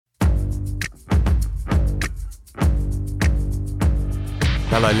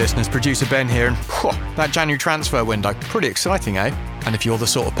Hello listeners, producer Ben here, and that January transfer window, pretty exciting, eh? And if you're the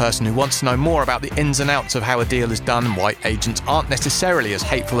sort of person who wants to know more about the ins and outs of how a deal is done and why agents aren't necessarily as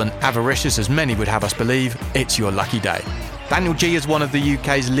hateful and avaricious as many would have us believe, it's your lucky day. Daniel G is one of the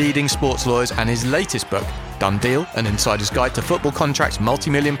UK's leading sports lawyers, and his latest book, Done Deal, An Insider's Guide to Football Contracts,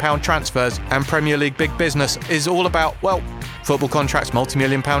 Multi-Million-Pound Transfers and Premier League Big Business, is all about, well, football contracts,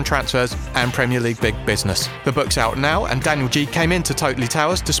 multi-million-pound transfers and Premier League Big Business. The book's out now, and Daniel G came into Totally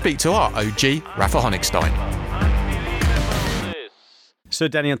Towers to speak to our OG, Rafa Honigstein. So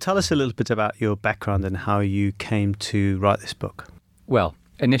Daniel, tell us a little bit about your background and how you came to write this book. Well,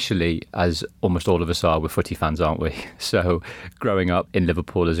 initially, as almost all of us are, we're footy fans, aren't we? So growing up in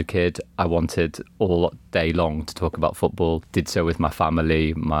Liverpool as a kid, I wanted all day long to talk about football. Did so with my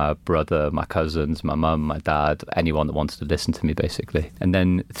family, my brother, my cousins, my mum, my dad, anyone that wanted to listen to me, basically. And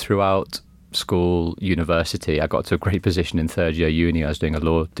then throughout school, university, I got to a great position in third year uni. I was doing a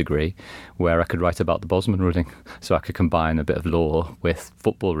law degree where I could write about the Bosman ruling. So I could combine a bit of law with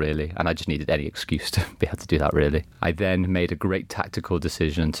football, really. And I just needed any excuse to be able to do that, really. I then made a great tactical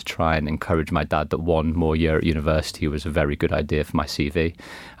decision to try and encourage my dad that one more year at university was a very good idea for my CV.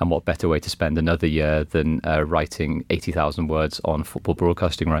 And what better way to spend another year than writing 80,000 words on football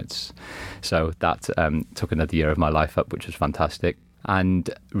broadcasting rights. So that took another year of my life up, which was fantastic. And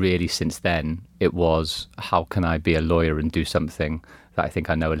really since then, it was how can I be a lawyer and do something that I think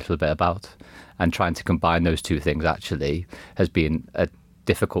I know a little bit about? And trying to combine those two things actually has been a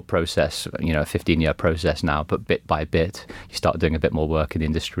difficult process, a 15-year process now, but bit by bit, you start doing a bit more work in the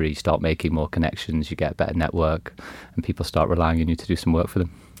industry, you start making more connections, you get a better network, and people start relying on you to do some work for them.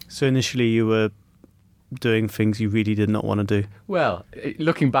 So initially you were doing things you really did not want to do? Well,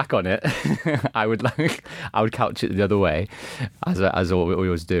 looking back on it, I would couch it the other way, as we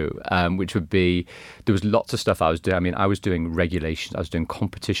always do, which would be there was lots of stuff I was doing. I mean, I was doing regulations. I was doing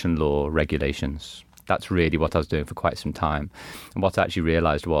competition law regulations. That's really what I was doing for quite some time. And what I actually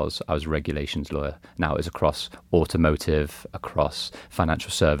realised was I was a regulations lawyer. Now it was across automotive, across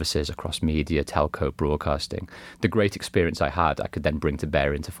financial services, across media, telco, broadcasting. The great experience I had, I could then bring to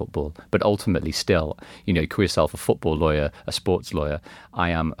bear into football. But ultimately still, you call yourself a football lawyer, a sports lawyer. I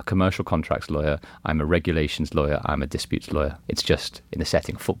am a commercial contracts lawyer. I'm a regulations lawyer. I'm a disputes lawyer. It's just in the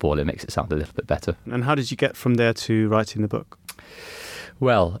setting of football, it makes it sound a little bit better. And how did you get from there to writing the book?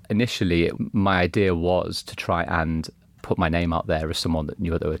 Well, initially, my idea was to try and put my name out there as someone that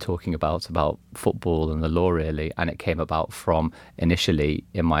knew what they were talking about football and the law, really. And it came about from initially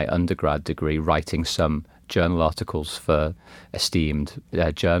in my undergrad degree, writing some journal articles for esteemed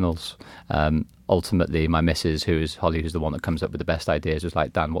journals. Ultimately, my missus, who's Holly, who's the one that comes up with the best ideas, was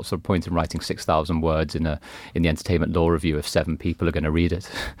like, Dan, what's the point in writing 6,000 words in the Entertainment Law Review if 7 people are going to read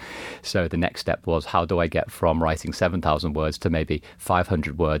it? So the next step was, how do I get from writing 7,000 words to maybe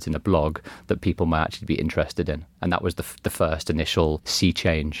 500 words in a blog that people might actually be interested in? And that was the first initial sea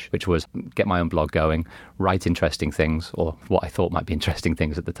change, which was get my own blog going, write interesting things, or what I thought might be interesting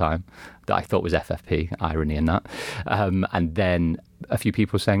things at the time, that I thought was FFP, irony in that. And then a few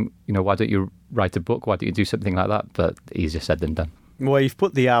people saying, why don't you write a book? Why don't you do something like that? But easier said than done. Well, you've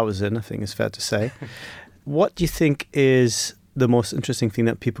put the hours in, I think it's fair to say. What do you think is the most interesting thing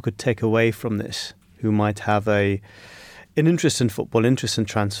that people could take away from this, who might have an interest in football, interest in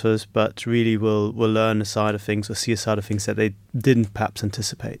transfers, but really will learn a side of things or see a side of things that they didn't perhaps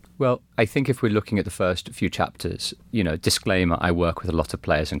anticipate? Well, I think if we're looking at the first few chapters, disclaimer, I work with a lot of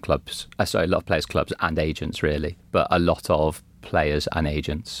players and clubs. A lot of players, clubs and agents, really, but a lot of players and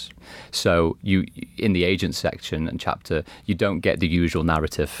agents. So you, in the agent section and chapter, you don't get the usual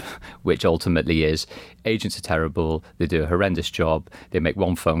narrative, which ultimately is agents are terrible, they do a horrendous job, they make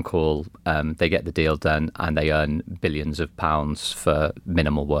one phone call, they get the deal done, and they earn billions of pounds for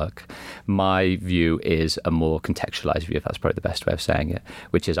minimal work. My view is a more contextualized view, if that's probably the best way of saying it,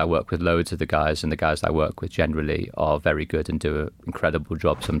 which is I work with loads of the guys, and the guys I work with generally are very good and do an incredible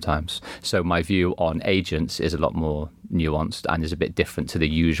job sometimes. So my view on agents is a lot more nuanced and is a bit different to the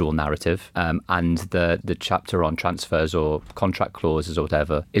usual narrative. And the chapter on transfers or contract clauses or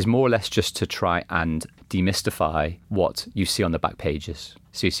whatever is more or less just to try and demystify what you see on the back pages.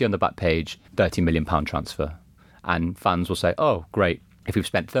 So you see on the back page, £30 million transfer. And fans will say, oh, great. If we've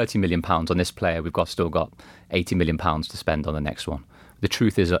spent £30 million on this player, we've still got £80 million to spend on the next one. The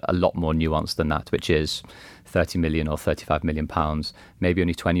truth is a lot more nuanced than that, which is 30 million or 35 million pounds, maybe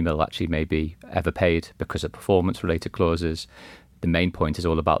only 20 mil actually may be ever paid because of performance-related clauses. the main point is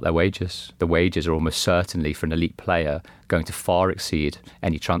all about their wages. The wages are almost certainly, for an elite player, going to far exceed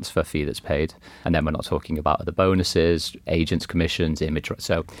any transfer fee that's paid. And then we're not talking about the bonuses, agents' commissions, image rights.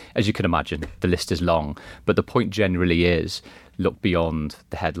 So as you can imagine, the list is long. But the point generally is, look beyond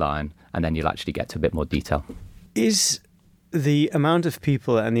the headline, and then you'll actually get to a bit more detail. Is the amount of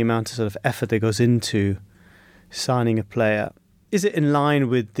people and the amount of sort of effort that goes into signing a player, is it in line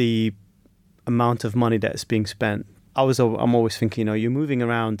with the amount of money that's being spent? I'm always thinking, you're moving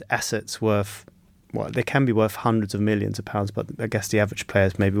around assets worth, they can be worth hundreds of millions of pounds, but I guess the average player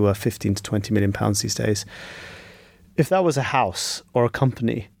is maybe worth 15 to 20 million pounds these days. If that was a house or a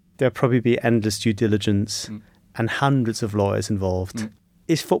company, there'd probably be endless due diligence and hundreds of lawyers involved.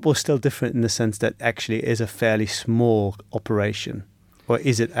 Is football still different in the sense that actually it is a fairly small operation? Or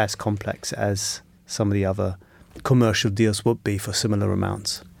is it as complex as some of the other commercial deals would be for similar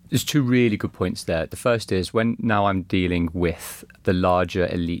amounts? There's two really good points there. The first is when now I'm dealing with the larger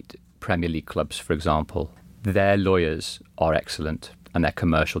elite Premier League clubs, for example, their lawyers are excellent and their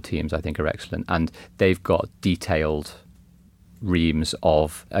commercial teams, I think, are excellent. And they've got detailed reams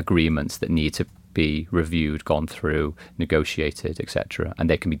of agreements that need to be reviewed, gone through, negotiated, etc. And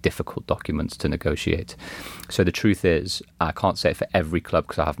they can be difficult documents to negotiate. So the truth is, I can't say it for every club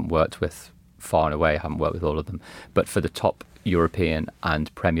because I haven't worked with, far and away, I haven't worked with all of them. But for the top European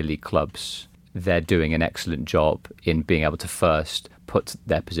and Premier League clubs, they're doing an excellent job in being able to first put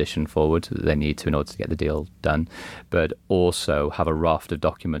their position forward that they need to in order to get the deal done, but also have a raft of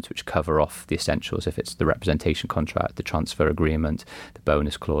documents which cover off the essentials, if it's the representation contract, the transfer agreement, the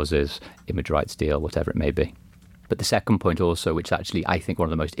bonus clauses, image rights deal, whatever it may be. But the second point also, which actually I think one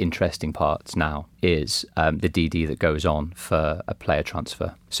of the most interesting parts now, is the DD that goes on for a player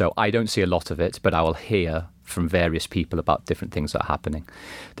transfer. So I don't see a lot of it, but I will hear from various people about different things that are happening.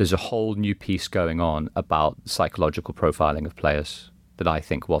 There's a whole new piece going on about psychological profiling of players that I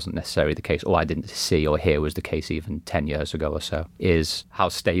think wasn't necessarily the case, or I didn't see or hear was the case even 10 years ago or so, is how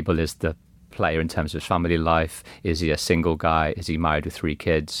stable is the player in terms of his family life? Is he a single guy? Is he married with 3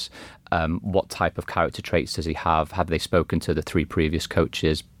 kids? What type of character traits does he have? Have they spoken to the 3 previous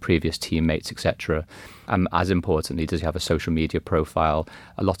coaches, previous teammates, etc.? As importantly, does he have a social media profile?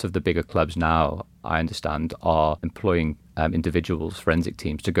 A lot of the bigger clubs now, I understand, are employing individuals, forensic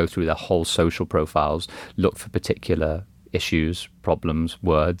teams, to go through their whole social profiles, look for particular issues, problems,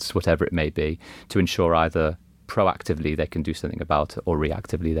 words, whatever it may be, to ensure either proactively they can do something about it or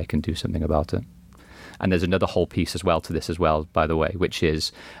reactively they can do something about it. And there's another whole piece as well to this as well, by the way, which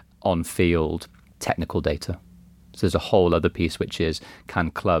is on-field technical data. So there's a whole other piece, which is,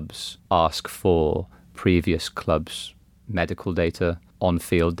 can clubs ask for previous clubs' medical data,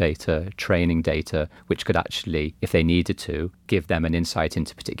 on-field data, training data, which could actually, if they needed to, give them an insight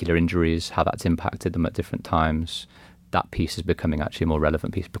into particular injuries, how that's impacted them at different times. That piece is becoming actually a more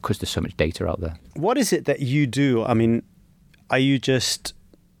relevant piece because there's so much data out there. What is it that you do? I mean, are you just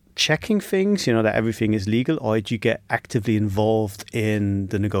checking things, that everything is legal, or do you get actively involved in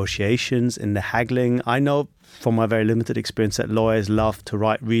the negotiations, in the haggling? I know from my very limited experience that lawyers love to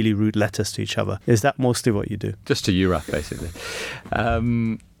write really rude letters to each other. Is that mostly what you do? Just to you, Raf, basically.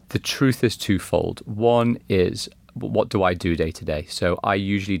 The truth is twofold. One is, what do I do day to day? So I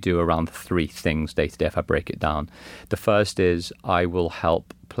usually do around 3 things day to day if I break it down. The first is I will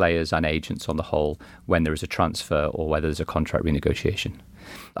help players and agents on the whole when there is a transfer or whether there's a contract renegotiation.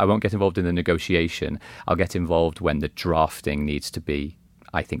 I won't get involved in the negotiation. I'll get involved when the drafting needs to be,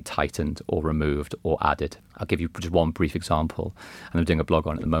 I think, tightened or removed or added. I'll give you just one brief example, and I'm doing a blog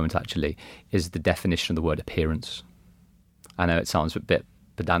on it at the moment actually, is the definition of the word appearance. I know it sounds a bit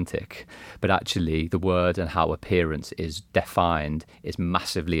pedantic, but actually the word and how appearance is defined is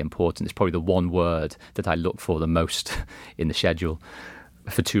massively important. It's probably the one word that I look for the most in the schedule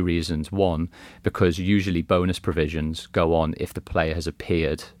for 2 reasons. One, because usually bonus provisions go on if the player has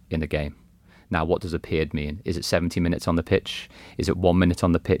appeared in the game. Now, what does appeared mean? Is it 70 minutes on the pitch? Is it 1 minute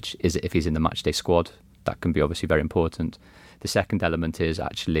on the pitch? Is it if he's in the matchday squad? That can be obviously very important. The second element is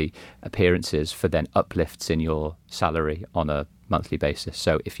actually appearances for then uplifts in your salary on a monthly basis.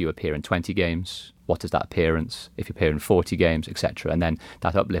 So if you appear in 20 games, what is that appearance? If you appear in 40 games, etc. And then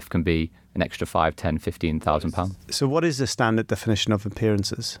that uplift can be an extra 5, 10, 15,000 pounds. So what is the standard definition of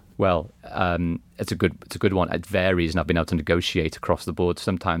appearances? Well, it's a good one. It varies, and I've been able to negotiate across the board.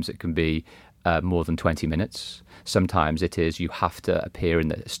 Sometimes it can be more than 20 minutes. Sometimes it is you have to appear in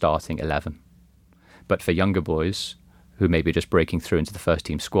the starting 11. But for younger boys who may be just breaking through into the first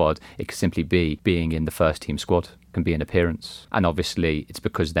team squad, it could simply be being in the first team squad, can be an appearance. And obviously it's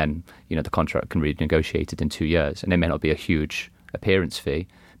because then, the contract can be renegotiated in 2 years, and it may not be a huge appearance fee,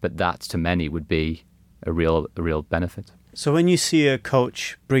 but that to many would be a real benefit. So when you see a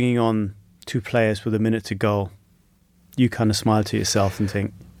coach bringing on 2 players with a minute to go, you kind of smile to yourself and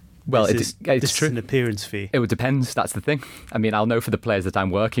think, well, this it's true. is an appearance fee. It would depend. That's the thing. I mean, I'll know for the players that I'm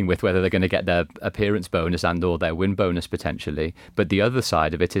working with whether they're going to get their appearance bonus and or their win bonus potentially. But the other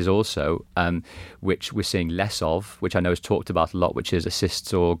side of it is also, which we're seeing less of, which I know is talked about a lot, which is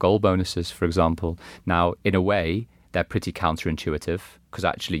assists or goal bonuses, for example. Now, in a way, they're pretty counterintuitive because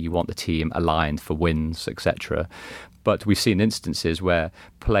actually you want the team aligned for wins, etc. But we've seen instances where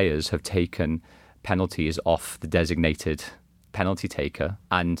players have taken penalties off the designated penalty taker,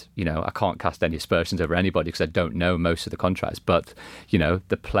 and I can't cast any aspersions over anybody because I don't know most of the contracts, but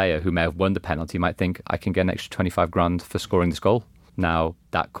the player who may have won the penalty might think I can get an extra 25 grand for scoring this goal. Now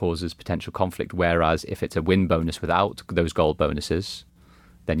that causes potential conflict, whereas if it's a win bonus without those goal bonuses,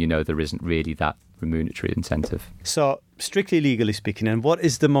 then there isn't really that remunerative incentive. So strictly legally speaking, and what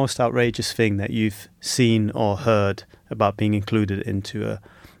is the most outrageous thing that you've seen or heard about being included into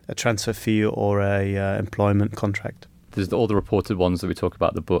a transfer fee or a employment contract? There's all the reported ones that we talk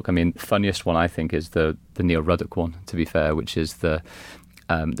about in the book. I mean, the funniest one I think is the Neil Ruddock one, to be fair, which is the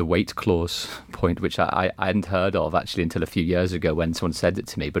weight clause point, which I hadn't heard of actually until a few years ago when someone said it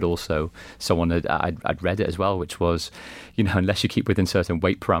to me, but also I'd read it as well, which was, unless you keep within certain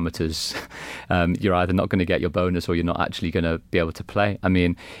weight parameters, you're either not going to get your bonus or you're not actually going to be able to play. I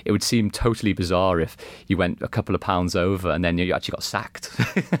mean, it would seem totally bizarre if you went a couple of pounds over and then you actually got sacked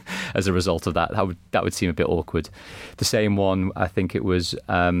as a result of that. That would seem a bit awkward. The same one, I think it was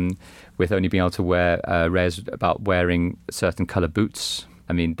with only being able to wear Reyes about wearing certain colour boots.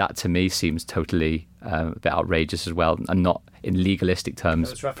 I mean, that to me seems totally a bit outrageous as well, and not in legalistic terms.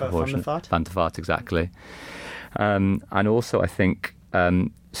 That was Rafael van der Vaart? Van der Vaart, exactly. And also, I think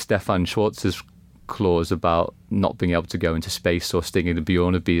Stefan Schwarz's clause about not being able to go into space, or Stig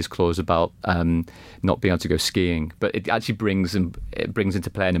Bjorneby's clause about not being able to go skiing. But it actually brings into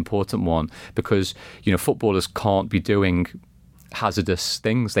play an important one, because footballers can't be doing hazardous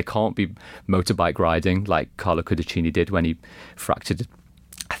things. They can't be motorbike riding like Carlo Cudicini did when he fractured,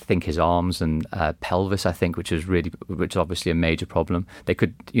 I think, his arms and pelvis, I think, which is obviously a major problem. They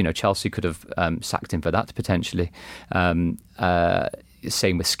could, Chelsea could have sacked him for that potentially.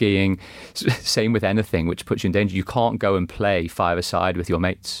 Same with skiing, same with anything which puts you in danger. You can't go and play five-a-side with your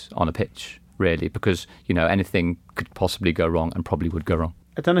mates on a pitch, really, because, anything could possibly go wrong and probably would go wrong.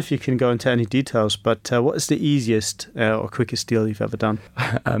 I don't know if you can go into any details, but what is the easiest or quickest deal you've ever done?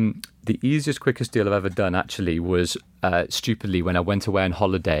 The easiest, quickest deal I've ever done actually was stupidly when I went away on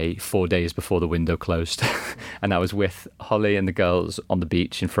holiday 4 days before the window closed. And I was with Holly and the girls on the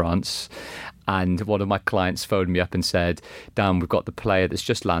beach in France. And one of my clients phoned me up and said, Dan, we've got the player that's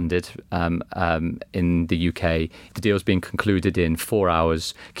just landed in the UK. The deal's being concluded in 4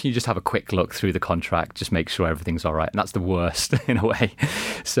 hours. Can you just have a quick look through the contract, just make sure everything's all right? And that's the worst in a way.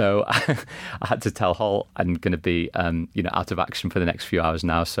 So I had to tell Hol I'm going to be out of action for the next few hours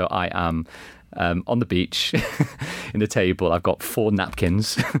now. So I am on the beach in the table. I've got 4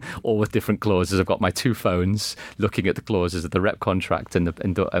 napkins, all with different clauses. I've got my 2 phones looking at the clauses of the rep contract and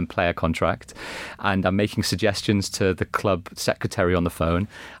the player contract, and I'm making suggestions to the club secretary on the phone.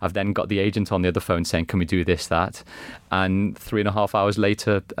 I've then got the agent on the other phone saying, can we do this, that? And 3.5 hours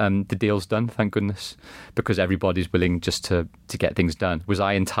later, the deal's done, thank goodness, because everybody's willing just to get things done. Was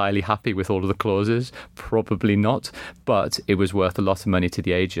I entirely happy with all of the clauses? Probably not, but it was worth a lot of money to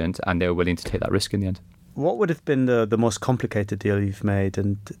the agent, and they were willing to take that risk in the end. What would have been the most complicated deal you've made,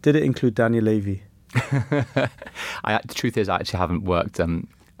 and did it include Daniel Levy? The truth is, I actually haven't worked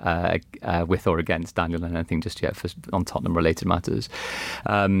with or against Daniel and anything just yet on Tottenham related matters.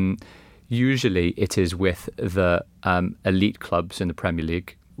 Usually it is with the elite clubs in the Premier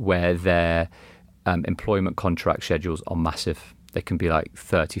League, where their employment contract schedules are massive. They can be like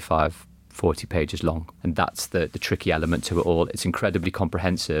 35, 40 pages long, and that's the tricky element to it all. It's incredibly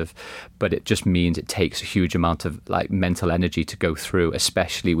comprehensive, but it just means it takes a huge amount of mental energy to go through,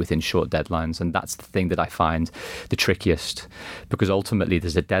 especially within short deadlines. And that's the thing that I find the trickiest, because ultimately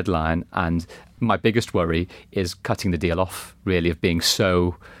there's a deadline, and my biggest worry is cutting the deal off, really, of being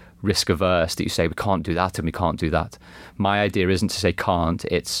so risk averse that you say we can't do that and we can't do that. My idea isn't to say can't,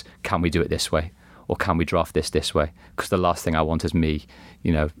 it's can we do it this way, or can we draft this way? Because the last thing I want is me,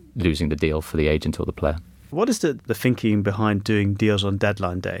 losing the deal for the agent or the player. What is the thinking behind doing deals on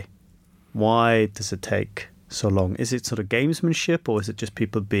deadline day? Why does it take so long? Is it sort of gamesmanship, or is it just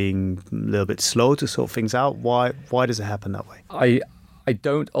people being a little bit slow to sort things out? Why does it happen that way? I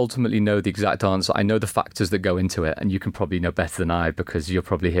don't ultimately know the exact answer. I know the factors that go into it, and you can probably know better than I, because you're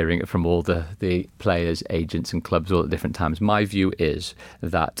probably hearing it from all the players, agents and clubs all at different times. My view is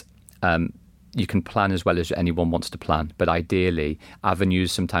that you can plan as well as anyone wants to plan, but ideally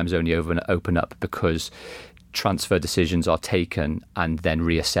avenues sometimes only open up because transfer decisions are taken and then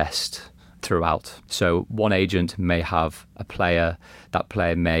reassessed throughout. So one agent may have a player, that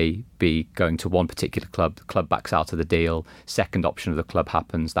player may be going to one particular club, the club backs out of the deal, second option of the club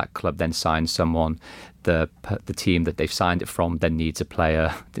happens, that club then signs someone, the team that they've signed it from then needs a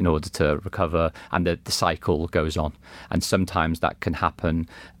player in order to recover, and the cycle goes on. And sometimes that can happen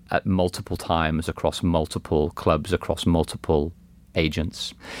at multiple times across multiple clubs, across multiple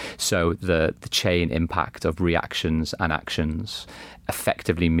agents. So the chain impact of reactions and actions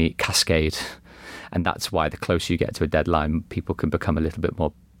effectively meet cascade. And that's why the closer you get to a deadline, people can become a little bit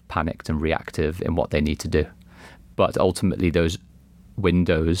more panicked and reactive in what they need to do. But ultimately, those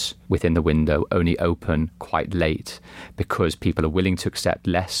windows within the window only open quite late because people are willing to accept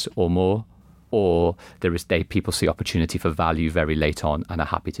less or more, or people see opportunity for value very late on and are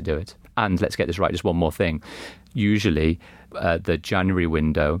happy to do it. And let's get this right, just one more thing. Usually, the January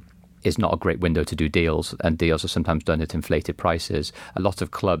window is not a great window to do deals, and deals are sometimes done at inflated prices. A lot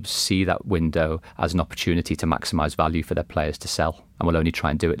of clubs see that window as an opportunity to maximise value for their players to sell, and will only try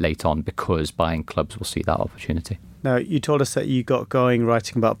and do it late on because buying clubs will see that opportunity. Now, you told us that you got going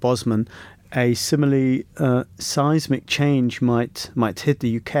writing about Bosman. A similarly seismic change might hit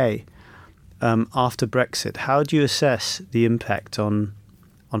the UK after Brexit. How do you assess the impact on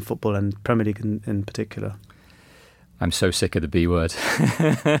football and Premier League in particular? I'm so sick of the B word.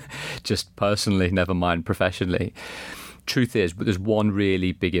 Just personally, never mind professionally. Truth is, but there's one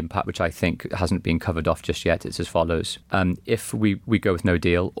really big impact which I think hasn't been covered off just yet. It's as follows. If we go with no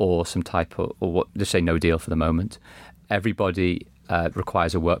deal or some type of, or what, just say no deal for the moment, everybody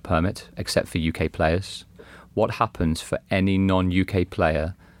requires a work permit except for UK players. What happens for any non-UK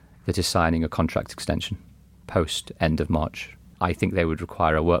player that is signing a contract extension post end of March? I think they would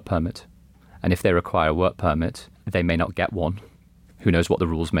require a work permit. And if they require a work permit, they may not get one. Who knows what the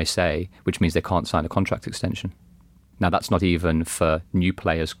rules may say, which means they can't sign a contract extension. Now, that's not even for new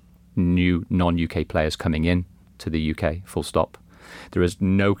players, new non-UK players coming in to the UK, full stop. There is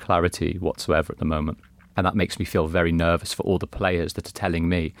no clarity whatsoever at the moment. And that makes me feel very nervous for all the players that are telling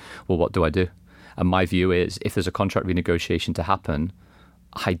me, well, what do I do? And my view is, if there's a contract renegotiation to happen,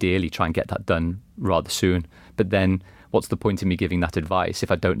 ideally try and get that done rather soon. But then what's the point in me giving that advice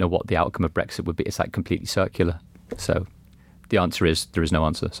if I don't know what the outcome of Brexit would be? It's like completely circular. So the answer is there is no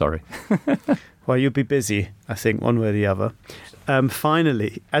answer, sorry. Well, you'll be busy, I think, one way or the other.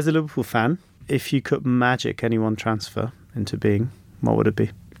 Finally, as a Liverpool fan, if you could magic any one transfer into being, what would it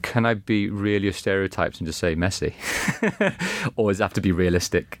be? Can I be really a stereotypes and just say Messi? Or does it have to be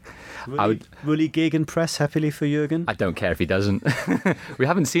realistic? Will he gegenpress happily for Jurgen? I don't care if he doesn't. We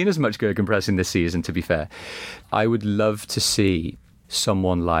haven't seen as much gegenpressing this season, to be fair. I would love to see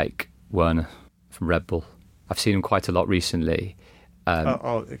someone like Werner from Red Bull. I've seen him quite a lot recently.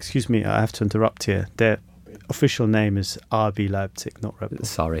 Excuse me, I have to interrupt here. Their official name is RB Leipzig, not Red Bull.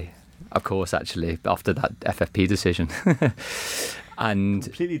 Sorry. Of course, actually, after that FFP decision. And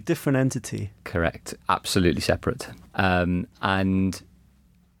completely different entity. Correct. Absolutely separate. And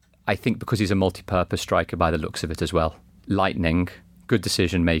I think because he's a multi-purpose striker by the looks of it as well. Lightning, good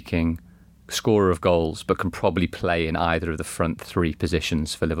decision-making, scorer of goals, but can probably play in either of the front three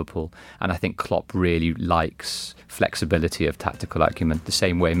positions for Liverpool. And I think Klopp really likes flexibility of tactical acumen, the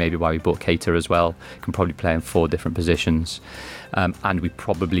same way maybe why we bought Keita as well, can probably play in 4 different positions. And we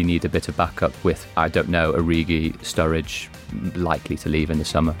probably need a bit of backup with, I don't know, Origi, Sturridge, likely to leave in the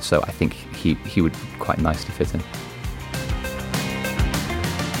summer. So I think he would quite nicely fit in.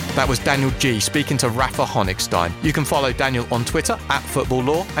 That was Daniel G speaking to Rafa Honigstein. You can follow Daniel on Twitter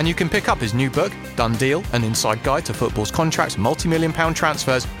 @FootballLaw, and you can pick up his new book, Done Deal, an inside guide to football's contracts, multi-million-pound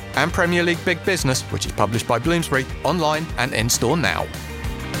transfers and Premier League big business, which is published by Bloomsbury, online and in-store now.